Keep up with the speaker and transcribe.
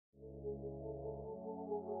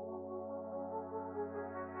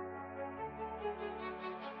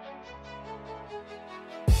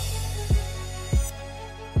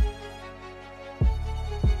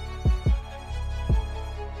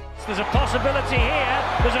There's a possibility here.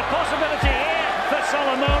 There's a possibility here for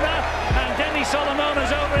Solomona, and Denny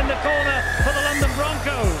Solomona's over in the corner for the London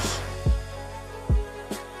Broncos.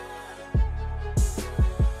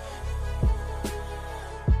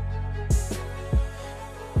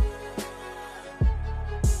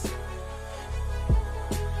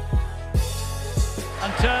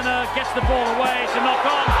 And Turner gets the ball away to knock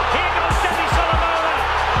on. Here goes Denny Solomona.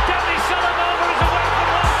 Denny Solomona is away from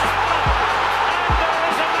one tackler. And there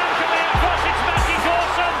is a man coming across. It's Matty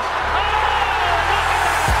Dawson. Oh, look at that.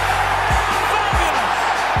 Fabulous.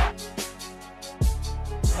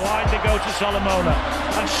 Wide they go to Solomona.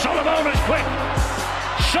 And Solomona's quick.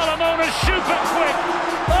 Solomona's super quick.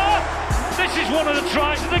 Oh, this is one of the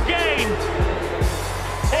tries of the game.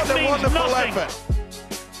 What a wonderful nothing. effort.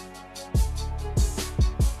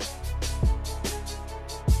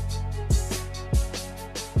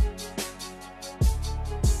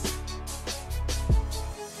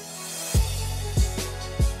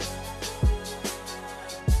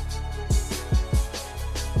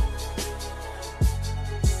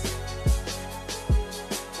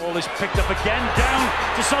 Ball is picked up again, down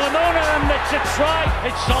to Solomona, and it's a try.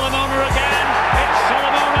 It's Solomona again. It's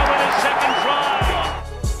Solomona with his second try.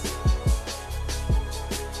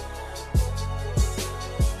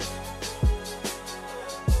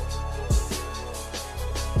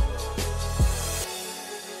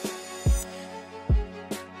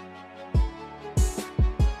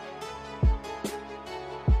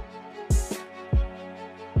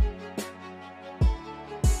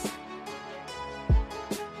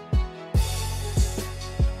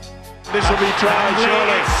 This will be tried,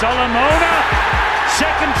 surely. It's Solomona.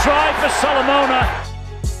 Second try for Solomona.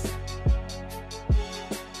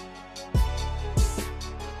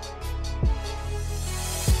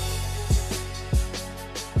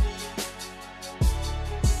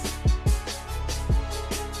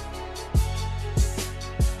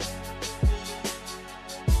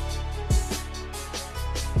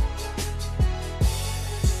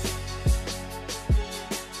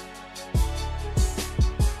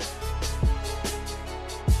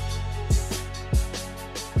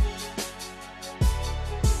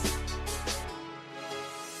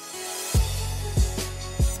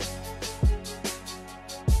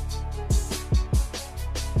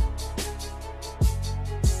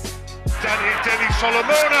 Denny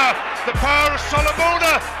Solomona, the power of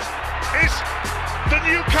Solomona. Is the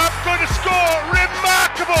new cap going to score?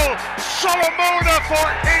 Remarkable! Solomona for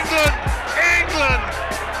England. England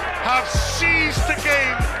have seized the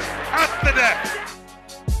game at the deck.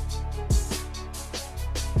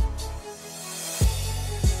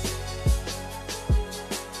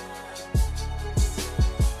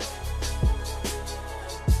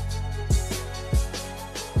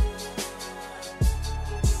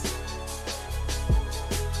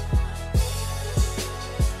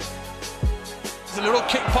 A little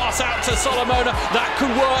kick pass out to Solomona, that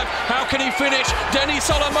could work. How can he finish? Denny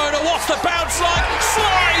Solomona, what's the bounce like?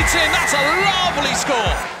 Slides in, that's a lovely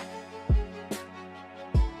score.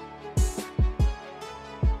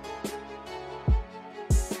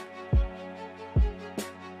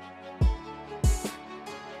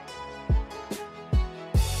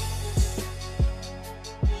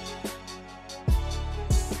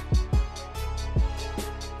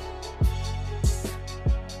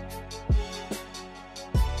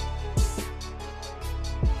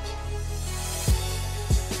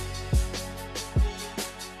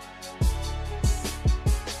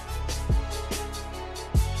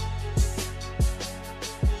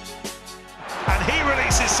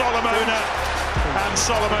 Releases Solomona, and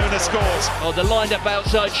Solomona scores. Oh, the lined-up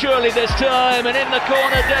outside, surely this time, and in the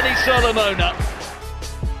corner, Denny Solomona.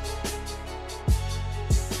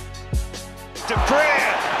 Dupree,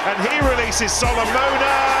 and he releases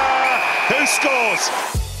Solomona, who scores.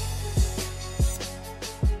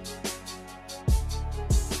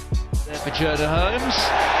 There for Jonah Holmes,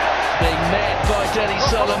 being met by Denny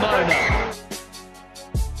Solomona.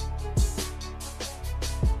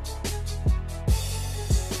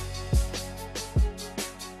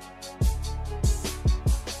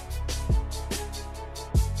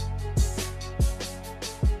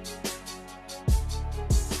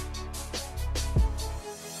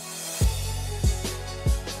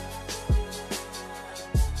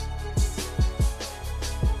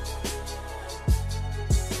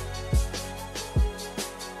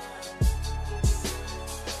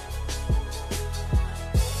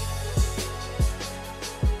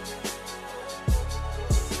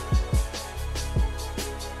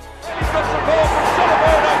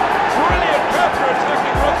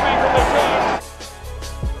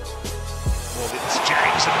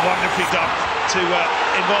 to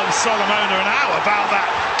involve Solomona, and how about that?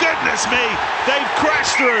 Goodness me, they've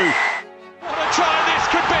crashed through.